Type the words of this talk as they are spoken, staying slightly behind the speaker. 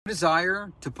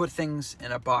Desire to put things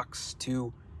in a box,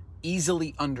 to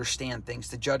easily understand things,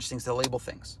 to judge things, to label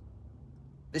things.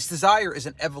 This desire is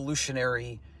an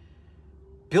evolutionary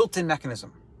built-in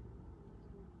mechanism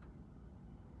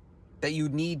that you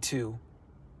need to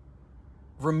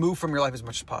remove from your life as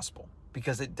much as possible,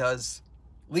 because it does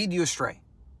lead you astray.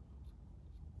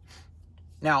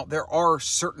 Now, there are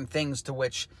certain things to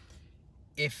which,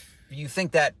 if you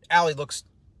think that alley looks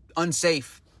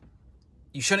unsafe,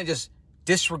 you shouldn't just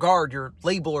disregard your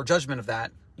label or judgment of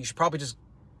that. You should probably just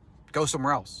go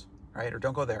somewhere else, right? Or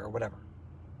don't go there or whatever.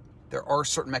 There are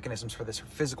certain mechanisms for this, for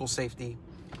physical safety.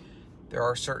 There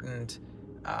are certain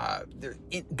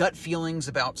gut feelings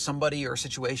about somebody or a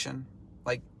situation.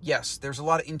 Like, yes, there's a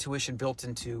lot of intuition built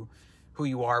into who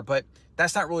you are, but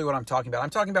that's not really what I'm talking about. I'm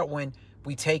talking about when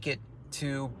we take it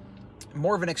to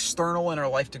more of an external in our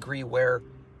life degree, where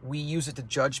we use it to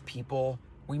judge people.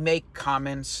 We make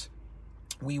comments.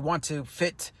 We want to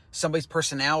fit somebody's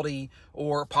personality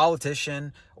or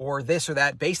politician or this or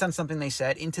that based on something they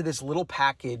said into this little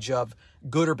package of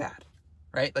good or bad,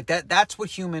 right? Like that's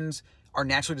what humans are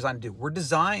naturally designed to do.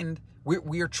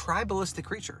 We are tribalistic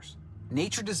creatures.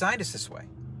 Nature designed us this way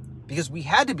because we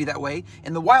had to be that way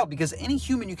in the wild, because any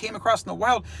human you came across in the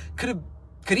wild could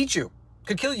eat you,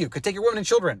 could kill you, could take your women and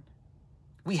children.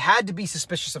 We had to be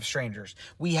suspicious of strangers.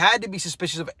 We had to be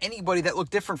suspicious of anybody that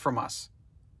looked different from us.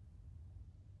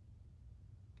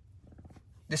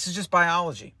 This is just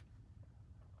biology.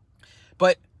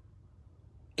 But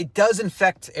it does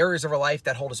infect areas of our life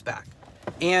that hold us back.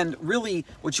 And really,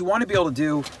 what you want to be able to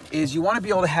do is you want to be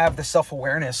able to have the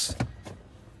self-awareness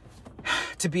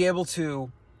to be able to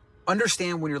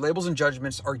understand when your labels and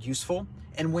judgments are useful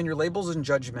and when your labels and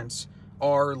judgments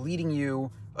are leading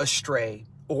you astray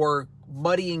or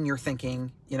muddying your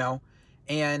thinking,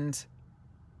 and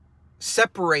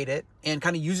separate it and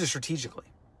kind of use it strategically,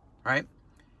 right?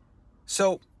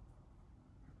 So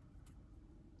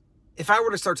if I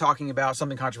were to start talking about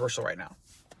something controversial right now,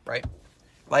 right?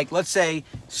 Like, let's say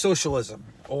socialism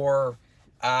or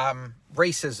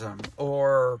racism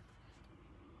or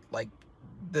like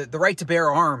the right to bear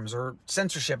arms or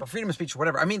censorship or freedom of speech or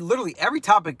whatever. I mean, literally every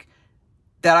topic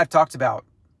that I've talked about,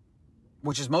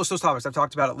 which is most of those topics I've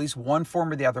talked about at least one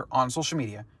form or the other on social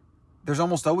media, there's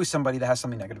almost always somebody that has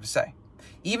something negative to say.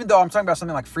 Even though I'm talking about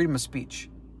something like freedom of speech.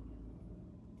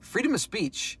 Freedom of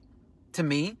speech, to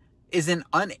me, is an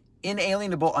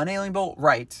unalienable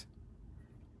right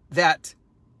that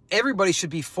everybody should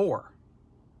be for.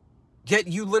 Yet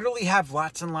you literally have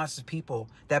lots and lots of people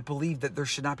that believe that there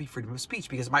should not be freedom of speech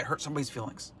because it might hurt somebody's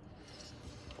feelings.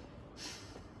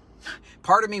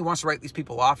 Part of me wants to write these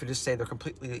people off and just say they're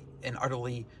completely and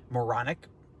utterly moronic,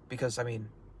 because, I mean,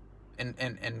 in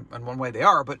one way they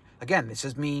are, but again, this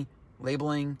is me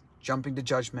labeling, jumping to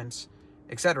judgments,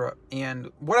 etc. And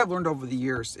what I've learned over the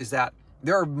years is that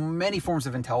there are many forms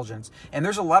of intelligence, and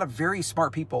there's a lot of very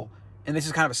smart people, and this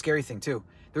is kind of a scary thing too.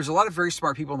 There's a lot of very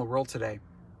smart people in the world today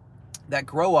that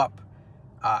grow up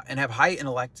and have high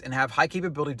intellect and have high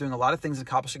capability of doing a lot of things,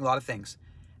 accomplishing a lot of things,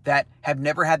 that have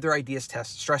never had their ideas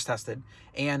stress tested,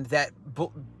 and that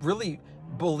really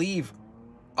believe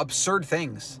absurd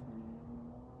things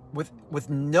with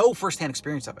no firsthand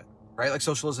experience of it, right? Like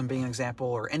socialism being an example,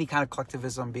 or any kind of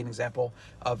collectivism being an example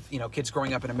of, kids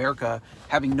growing up in America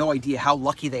having no idea how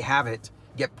lucky they have it,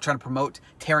 yet trying to promote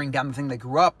tearing down the thing they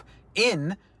grew up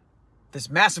in, this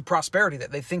massive prosperity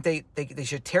that they think they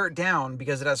should tear it down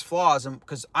because it has flaws, and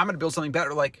because I'm going to build something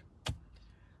better. Like,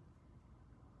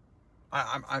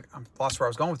 I'm lost where I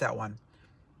was going with that one.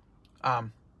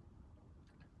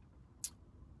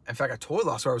 In fact, I totally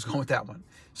lost where I was going with that one.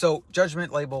 So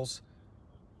judgment, labels.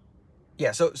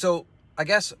 Yeah. So I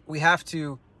guess we have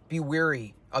to be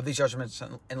wary of these judgments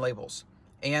and labels.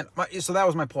 And so that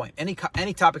was my point. Any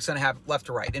topic's going to have left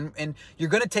or right. And you're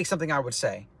going to take something I would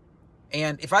say.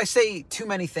 And if I say too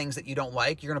many things that you don't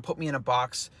like, you're going to put me in a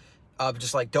box of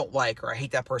just like, don't like, or I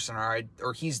hate that person,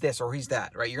 or he's this, or he's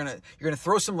that, right? You're gonna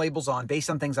throw some labels on based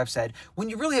on things I've said, when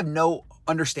you really have no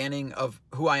understanding of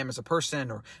who I am as a person,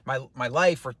 or my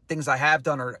life, or things I have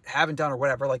done or haven't done, or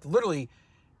whatever. Like, literally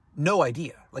no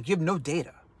idea. Like, you have no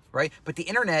data, right? But the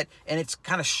internet and its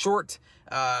kind of short,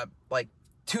 like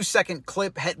 2-second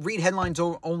clip, read headlines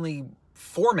only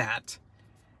format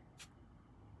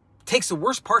takes the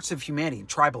worst parts of humanity and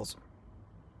tribalism,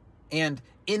 and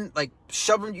in like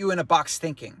shoving you in a box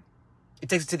thinking, it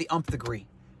takes it to the nth degree.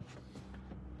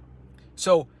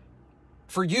 So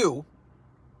for you,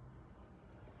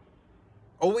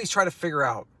 always try to figure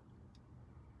out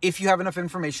if you have enough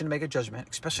information to make a judgment,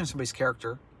 especially on somebody's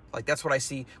character. Like, that's what I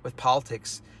see with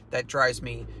politics that drives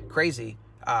me crazy.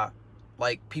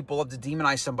 like people love to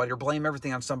demonize somebody or blame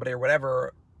everything on somebody or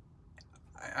whatever.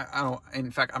 I don't,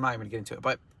 in fact, I'm not even gonna get into it,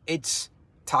 but it's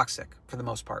toxic for the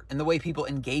most part. And the way people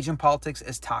engage in politics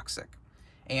is toxic.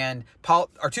 And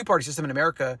our two-party system in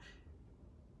America,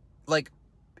 like,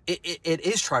 it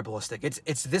is tribalistic.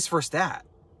 It's this versus that.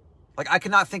 Like, I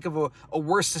cannot think of a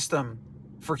worse system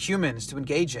for humans to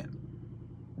engage in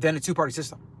than a two-party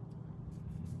system.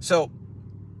 So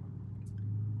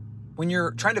when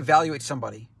you're trying to evaluate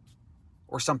somebody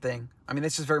or something, I mean,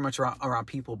 this is very much around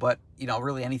people, but, you know,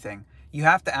 really anything, you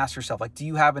have to ask yourself, like, do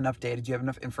you have enough data? Do you have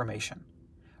enough information?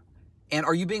 And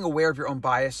are you being aware of your own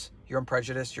bias, your own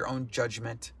prejudice, your own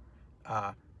judgment?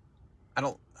 I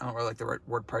don't really like the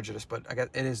word prejudice, but I guess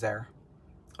it is there.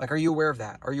 Like, are you aware of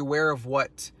that? Are you aware of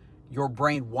what your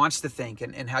brain wants to think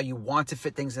and how you want to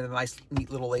fit things into nice, neat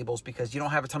little labels because you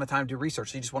don't have a ton of time to do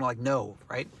research. So you just want to, like, know,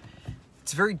 right?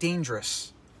 It's very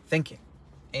dangerous thinking.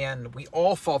 And we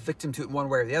all fall victim to it one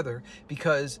way or the other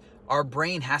because our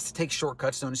brain has to take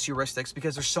shortcuts known as heuristics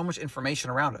because there's so much information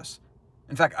around us.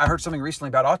 In fact, I heard something recently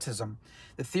about autism.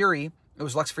 The theory, it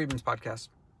was Lex Friedman's podcast.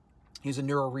 He was a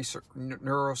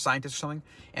neuroscientist or something.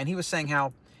 And he was saying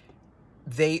how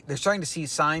they're starting to see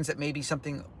signs that maybe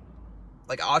something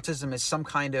like autism is some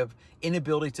kind of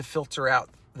inability to filter out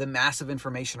the massive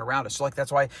information around us. So like,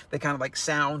 that's why they kind of like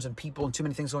sounds and people and too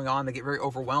many things going on. They get very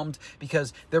overwhelmed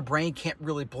because their brain can't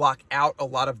really block out a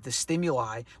lot of the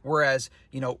stimuli. Whereas,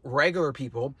 you know, regular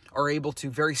people are able to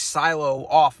very silo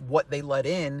off what they let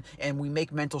in, and we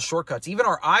make mental shortcuts. Even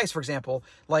our eyes, for example,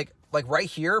 like right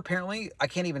here, apparently I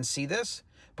can't even see this,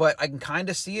 but I can kind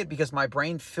of see it because my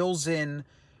brain fills in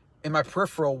my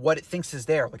peripheral what it thinks is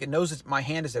there. Like, it knows that my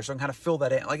hand is there, so I can kind of fill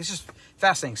that in. Like, it's just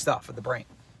fascinating stuff with the brain.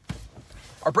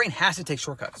 Our brain has to take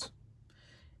shortcuts.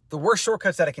 The worst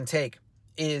shortcuts that it can take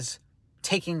is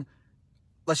taking,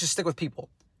 let's just stick with people,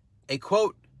 a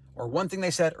quote or one thing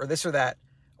they said or this or that,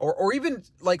 or even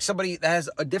like somebody that has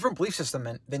a different belief system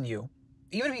than you.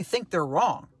 Even if you think they're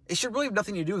wrong, it should really have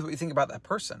nothing to do with what you think about that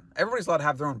person. Everybody's allowed to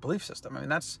have their own belief system. I mean,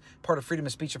 that's part of freedom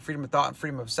of speech and freedom of thought and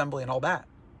freedom of assembly and all that.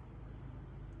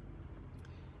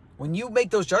 When you make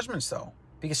those judgments, though,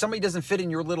 because somebody doesn't fit in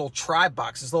your little tribe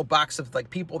box, this little box of like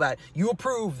people that you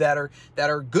approve that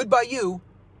are good by you,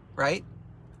 right?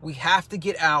 We have to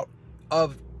get out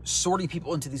of sorting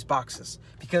people into these boxes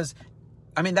because,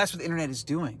 I mean, that's what the internet is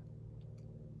doing.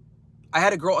 I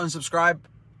had a girl unsubscribe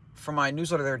from my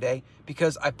newsletter the other day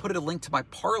because I put a link to my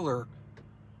Parler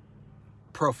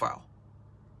profile.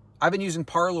 I've been using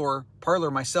Parler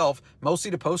myself, mostly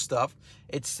to post stuff.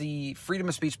 It's the freedom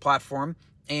of speech platform,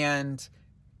 and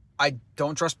I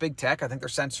don't trust big tech. I think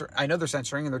I know they're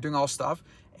censoring and they're doing all this stuff.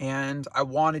 And I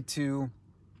wanted to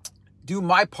do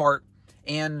my part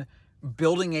in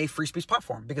building a free speech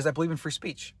platform because I believe in free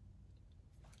speech.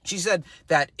 She said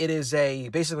that it is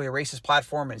basically a racist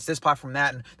platform and it's this platform,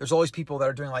 that, and there's always people that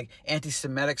are doing like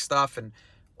anti-Semitic stuff and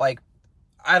like,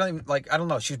 I don't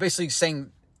know. She was basically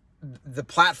saying the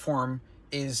platform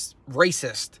is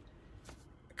racist.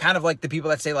 Kind of like the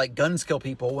people that say like guns kill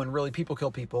people when really people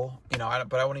kill people, you know,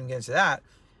 but I won't even get into that.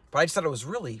 But I just thought it was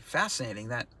really fascinating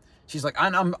that she's like,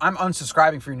 I'm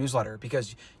unsubscribing for your newsletter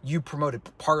because you promoted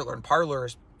Parler, and Parler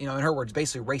is, you know, in her words,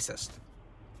 basically racist.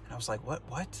 And I was like,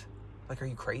 what? Like, are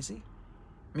you crazy?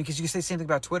 I mean, because you can say the same thing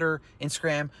about Twitter,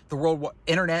 Instagram, the world,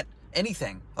 internet,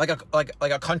 anything. Like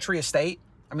a country, a state.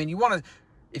 I mean,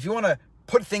 if you want to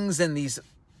put things in these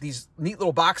neat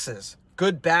little boxes,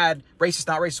 good, bad, racist,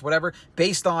 not racist, whatever,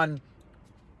 based on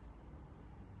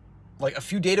like a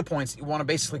few data points that you want to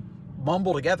basically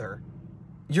mumble together,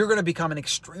 you're going to become an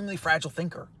extremely fragile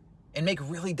thinker and make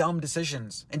really dumb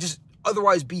decisions and just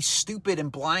otherwise be stupid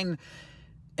and blind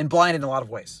in a lot of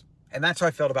ways. And that's how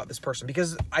I felt about this person,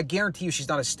 because I guarantee you she's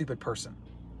not a stupid person.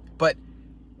 But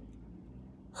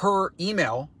her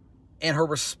email and her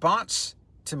response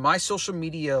to my social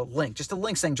media link, just a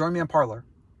link saying, join me on Parler,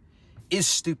 is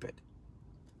stupid.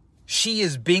 She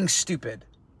is being stupid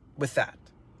with that.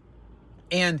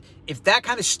 And if that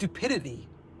kind of stupidity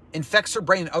infects her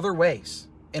brain in other ways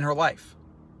in her life,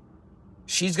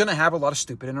 she's going to have a lot of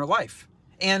stupid in her life.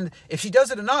 And if she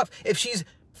does it enough, if she's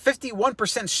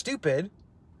 51% stupid,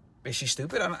 is she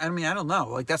stupid? I mean, I don't know.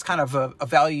 Like, that's kind of a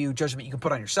value judgment you can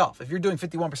put on yourself. If you're doing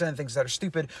 51% of things that are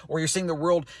stupid, or you're seeing the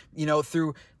world, you know,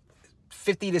 through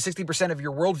 50 to 60% of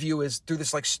your worldview is through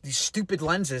this, like, these stupid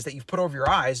lenses that you've put over your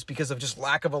eyes because of just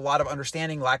lack of a lot of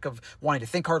understanding, lack of wanting to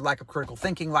think hard, lack of critical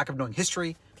thinking, lack of knowing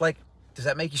history. Like, does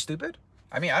that make you stupid?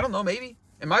 I mean, I don't know, maybe.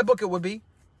 In my book, it would be.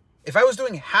 If I was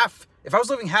living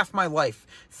half my life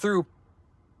through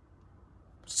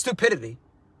stupidity,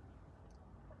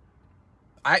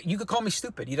 you could call me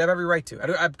stupid. You'd have every right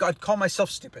to. I'd call myself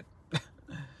stupid.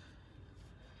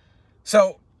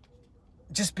 So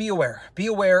just be aware. Be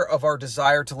aware of our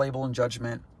desire to label and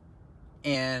judgment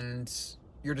and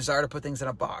your desire to put things in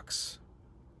a box.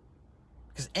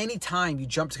 Because anytime you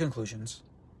jump to conclusions,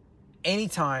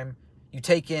 anytime you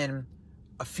take in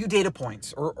a few data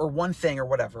points or one thing or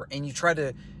whatever, and you try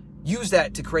to use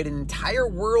that to create an entire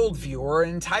worldview or an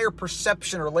entire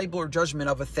perception or label or judgment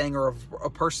of a thing or of a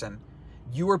person,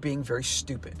 you are being very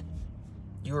stupid.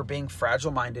 You are being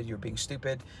fragile-minded. You're being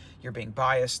stupid. You're being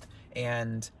biased.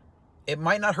 And it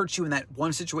might not hurt you in that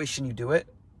one situation you do it,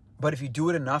 but if you do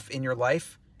it enough in your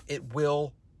life, it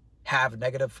will have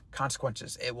negative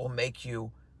consequences. It will make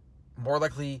you more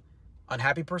likely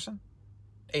unhappy person,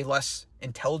 a less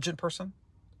intelligent person.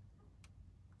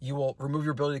 You will remove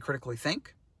your ability to critically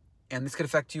think, and this could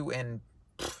affect you in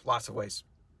lots of ways.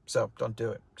 So don't do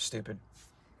it. Stupid.